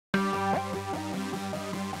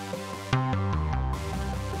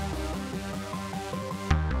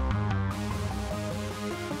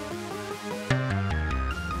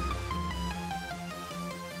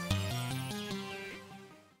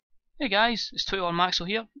Hey guys, it's 21 Maxwell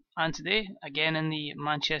here, and today, again in the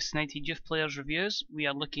Manchester United Youth Players Reviews, we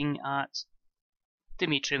are looking at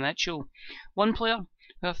Demetri Mitchell. One player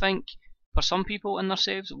who I think, for some people in their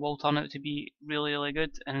saves, will turn out to be really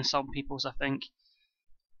good, and in some people's I think,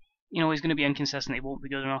 he's going to be inconsistent, he won't be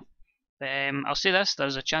good enough. But I'll say this,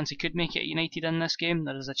 there's a chance he could make it at United in this game,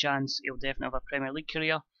 there is a chance he'll definitely have a Premier League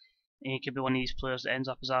career, and he could be one of these players that ends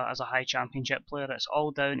up as a high championship player. It's all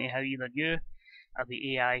down to how either you or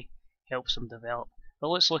the AI helps him develop. But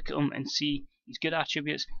let's look at him and see his good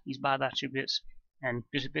attributes, his bad attributes, and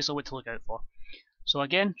basically what to look out for. So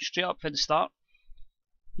again, straight up for the start,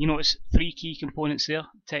 you notice three key components there: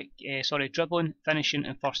 dribbling, finishing,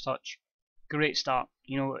 and first touch. Great start.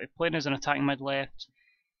 If playing as an attacking mid left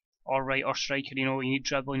or right or striker, you need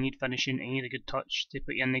dribbling, you need finishing, and you need a good touch to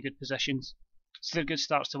put you in the good positions. So they're good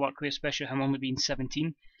starts to work with, especially him only being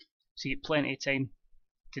 17, so you get plenty of time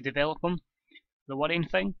to develop him. The worrying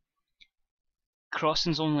thing,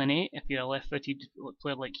 crossing's only an 8 if you're a left-footed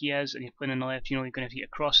player like he is, and you're playing on the left, you're going to have to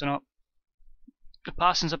get crossing up. The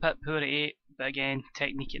passing's a bit poor at 8, but again,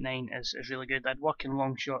 technique at 9 is really good. I'd work in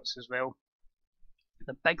long shots as well.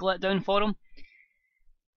 The big letdown for him,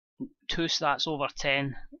 2 stats over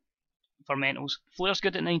 10 for mentals. Flair's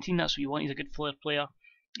good at 19, that's what you want, he's a good flair player.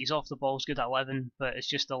 He's off the ball's good at 11, but it's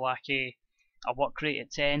just a lack of a work rate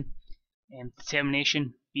at 10.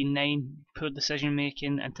 Determination being 9, poor decision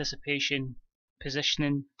making, anticipation,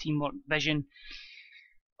 positioning, teamwork, vision,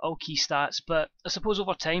 all key stats. But I suppose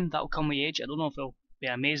over time that'll come with age. I don't know if it'll be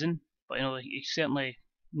amazing, but he's certainly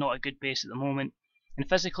not a good base at the moment. And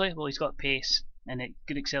physically, well, he's got pace and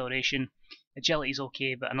good acceleration. Agility's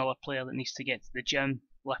okay, but another player that needs to get to the gym,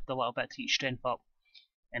 lift a little bit to get strength up,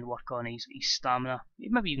 and work on his stamina,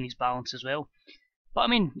 maybe even his balance as well. But I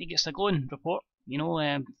mean, he gets a glowing report.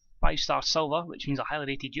 5-star silver, which means a highly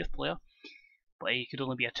rated youth player, but he could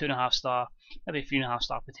only be a 2.5 star, maybe a 3.5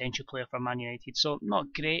 star potential player for Man United, so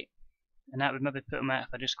not great. And that would maybe put him at, if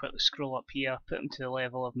I just quickly scroll up here, put him to the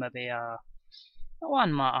level of maybe a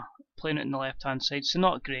Juan Mata, playing it on the left hand side, so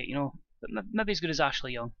not great, but maybe as good as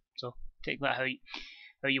Ashley Young, so take that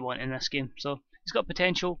how you want in this game. So he's got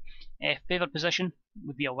potential. Favoured position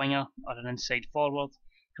would be a winger or an inside forward.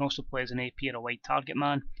 Can also play as an AP or a wide target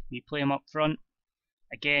man. You play him up front,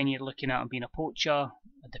 again you're looking at him being a poacher,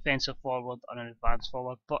 a defensive forward or an advanced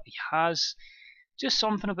forward, but he has just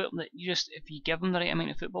something about him that if you give him the right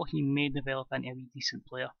amount of football, he may develop into a wee decent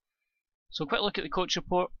player. So quick look at the coach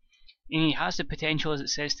report. He has the potential, as it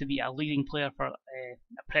says, to be a leading player for a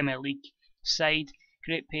Premier League side.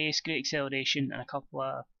 Great pace, great acceleration, and a couple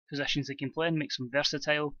of positions they can play in, makes him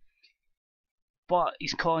versatile. But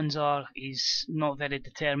his cons are he's not very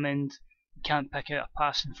determined, he can't pick out a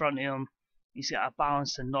pass in front of him, he's got a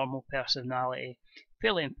balanced and normal personality,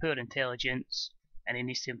 fairly poor intelligence, and he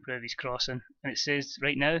needs to improve his crossing. And it says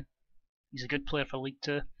right now he's a good player for League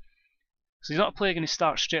 2. So he's not a player going to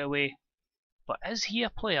start straight away, but is he a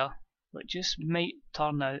player that just might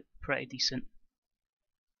turn out pretty decent?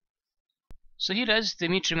 So here is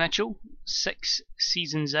Demetri Mitchell, 6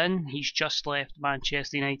 seasons in. He's just left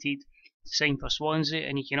Manchester United to sign for Swansea,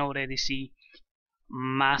 and you can already see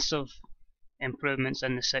massive improvements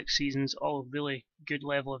in the 6 seasons, all really good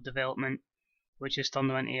level of development, which has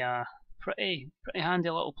turned him into a pretty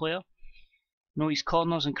handy little player. His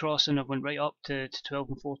corners and crossing have went right up to 12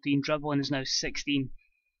 and 14, dribbling is now 16,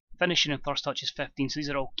 finishing and first touch is 15, so these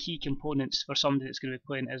are all key components for somebody that's going to be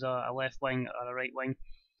playing as a left wing or a right wing.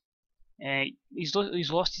 He's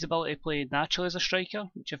lost his ability to play naturally as a striker,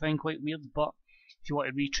 which I find quite weird, but if you want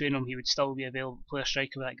to retrain him, he would still be available to play a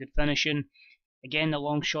striker with that good finishing. Again, the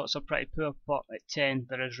long shots are pretty poor, but at 10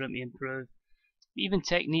 there is room to improve. Even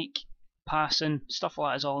technique, passing, stuff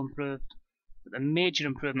like that is all improved. But the major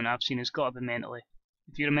improvement I've seen has got to be mentally.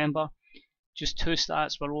 If you remember, just 2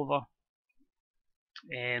 stats were over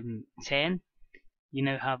 10. You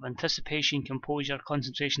now have anticipation, composure,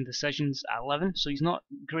 concentration, decisions at 11, so he's not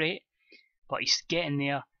great, but he's getting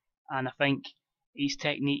there, and I think his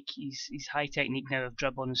technique, his high technique now of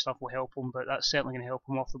dribbling and stuff will help him, but that's certainly going to help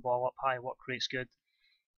him off the ball up high, work rate's good.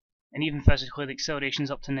 And even physically, the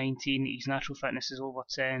acceleration's up to 19, his natural fitness is over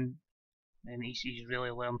 10, and he's really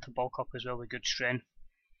learned to bulk up as well with good strength.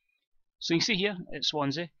 So you can see here at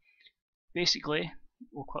Swansea, basically,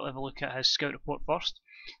 we'll quickly have a look at his scout report first.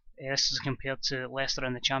 This is compared to Leicester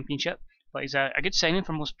in the Championship, but he's a good signing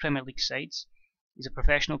for most Premier League sides. He's a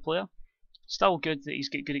professional player. Still good that he's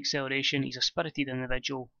got good acceleration, he's a spirited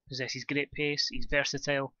individual, possesses great pace, he's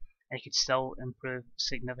versatile, and he could still improve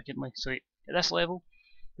significantly. So at this level,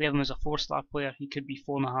 we have him as a 4-star player. He could be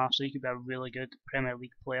 4.5, so he could be a really good Premier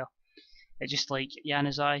League player. It's just like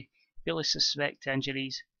Januzaj, fairly suspect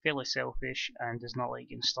injuries, fairly selfish and does not like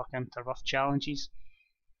getting stuck into rough challenges.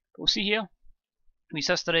 But we'll see here. His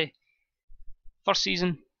history: first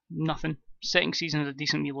season, nothing. Second season had a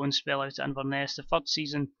decent wee loan spell out at Inverness. The third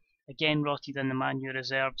season, again rotted in the Man U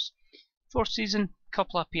reserves. Fourth season,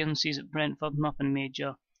 couple of appearances at Brentford, nothing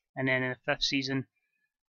major. And then in the fifth season,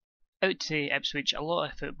 out to Ipswich, a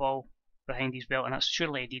lot of football behind his belt, and that's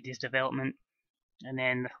surely aided his development. And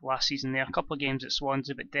then last season there, a couple of games at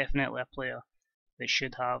Swansea, but definitely a player that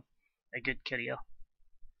should have a good career.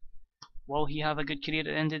 Will he have a good career at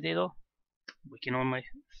the end of the day though? We can only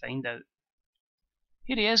find out.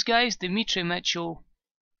 Here he is, guys, Demetri Mitchell,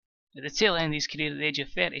 at the tail end of his career at the age of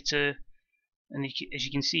 32, and as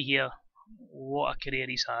you can see here, what a career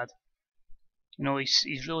he's had. You know,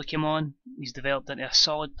 he's really come on, he's developed into a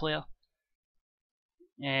solid player.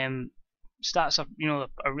 Stats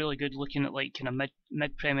are really good, looking at like kind of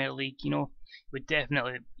mid Premier League. You know, would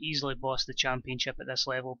definitely easily boss the Championship at this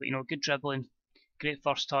level. But you know, good dribbling, great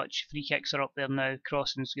first touch, free kicks are up there now,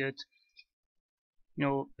 crossing's good. You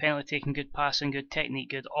know, penalty taking good, passing good, technique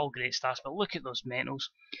good, all great stats. But look at those mentals.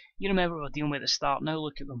 You remember what we were dealing with at the start. Now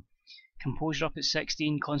look at them. Composure up at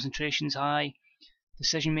 16, concentration's high,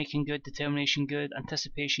 decision making good, determination good,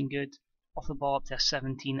 anticipation good. Off the ball up to a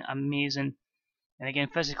 17, amazing. And again,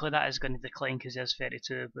 physically that is going to decline because he is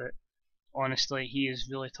 32, but honestly, he has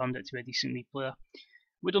really turned it to a decent wee player.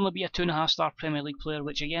 Would only be a 2.5-star Premier League player,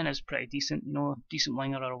 which again is pretty decent. You know, decent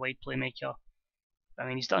winger or a wide playmaker. I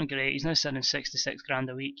mean, he's done great. He's now selling 66 grand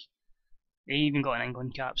a week. He even got an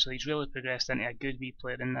England cap, so he's really progressed into a good wee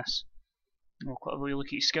player in this. We'll quite a wee look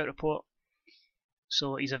at his scout report.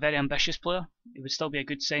 So he's a very ambitious player. He would still be a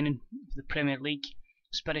good signing for the Premier League.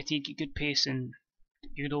 Spirited, good pace and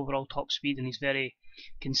good overall top speed, and he's very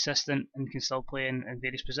consistent and can still play in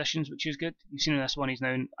various positions, which is good. You've seen in this one he's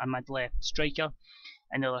now a mid-left striker,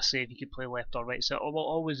 and they'll say if he could play left or right, so it will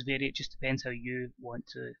always vary. It just depends how you want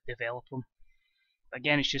to develop him.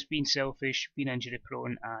 Again, it's just being selfish, being injury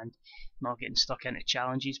prone, and not getting stuck into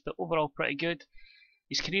challenges, but overall pretty good.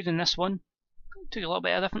 His career in this one took a little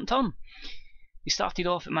bit of a different turn. He started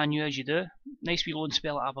off at Man U, as you do, nice wee loan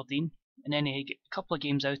spell at Aberdeen, and then he got a couple of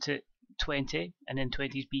games out at 20 and then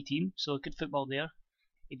 20's B team, so good football there.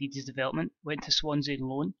 He did his development, went to Swansea on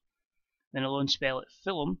loan, then a loan spell at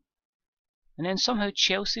Fulham, and then somehow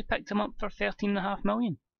Chelsea picked him up for 13.5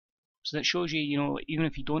 million. So that shows you, you know, even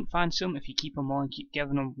if you don't fancy him, if you keep him on, keep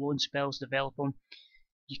giving him loan spells, develop him,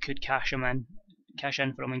 you could cash in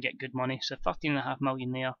for him and get good money. So 13.5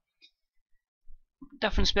 million there.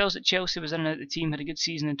 Different spells at Chelsea, was in and out of the team, had a good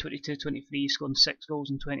season in 22-23, scored 6 goals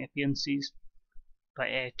in 20 appearances. But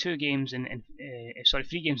 3 games in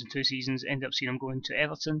 2 seasons, ended up seeing him going to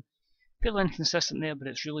Everton. Fairly inconsistent there, but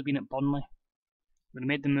it's really been at Burnley. When he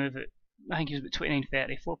made the move at, I think he was about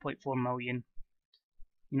 29-30, 4.4 million.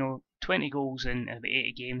 You know, 20 goals in about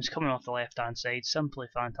 80 games, coming off the left-hand side, simply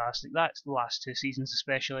fantastic. That's the last 2 seasons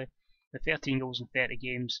especially. The 13 goals in 30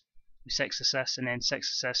 games, with 6 assists, and then 6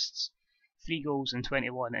 assists, 3 goals in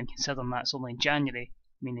 21, and considering that's only in January,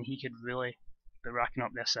 meaning he could really be racking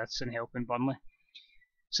up the assists and helping Burnley.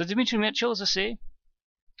 So Demetri Mitchell, as I say,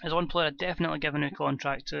 is one player I'd definitely give a new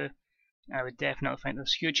contract to. I would definitely think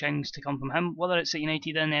there's huge things to come from him. Whether it's at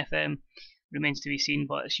United and FM remains to be seen,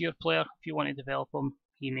 but it's your player. If you want to develop him,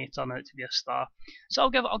 he may turn out to be a star. So I'll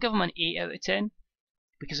give him an 8 out of 10,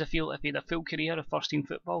 because I feel if he had a full career of first team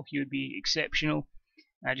football, he would be exceptional.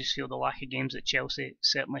 I just feel the lack of games at Chelsea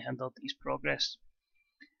certainly hindered his progress.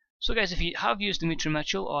 So guys, if you have used Demetri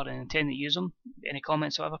Mitchell or intend to use him, any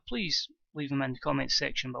comments or whatever, please leave them in the comments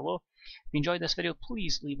section below. If you enjoyed this video,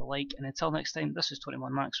 please leave a like, and until next time, this is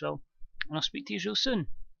 21 Maxwell, and I'll speak to you real soon.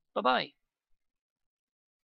 Bye bye.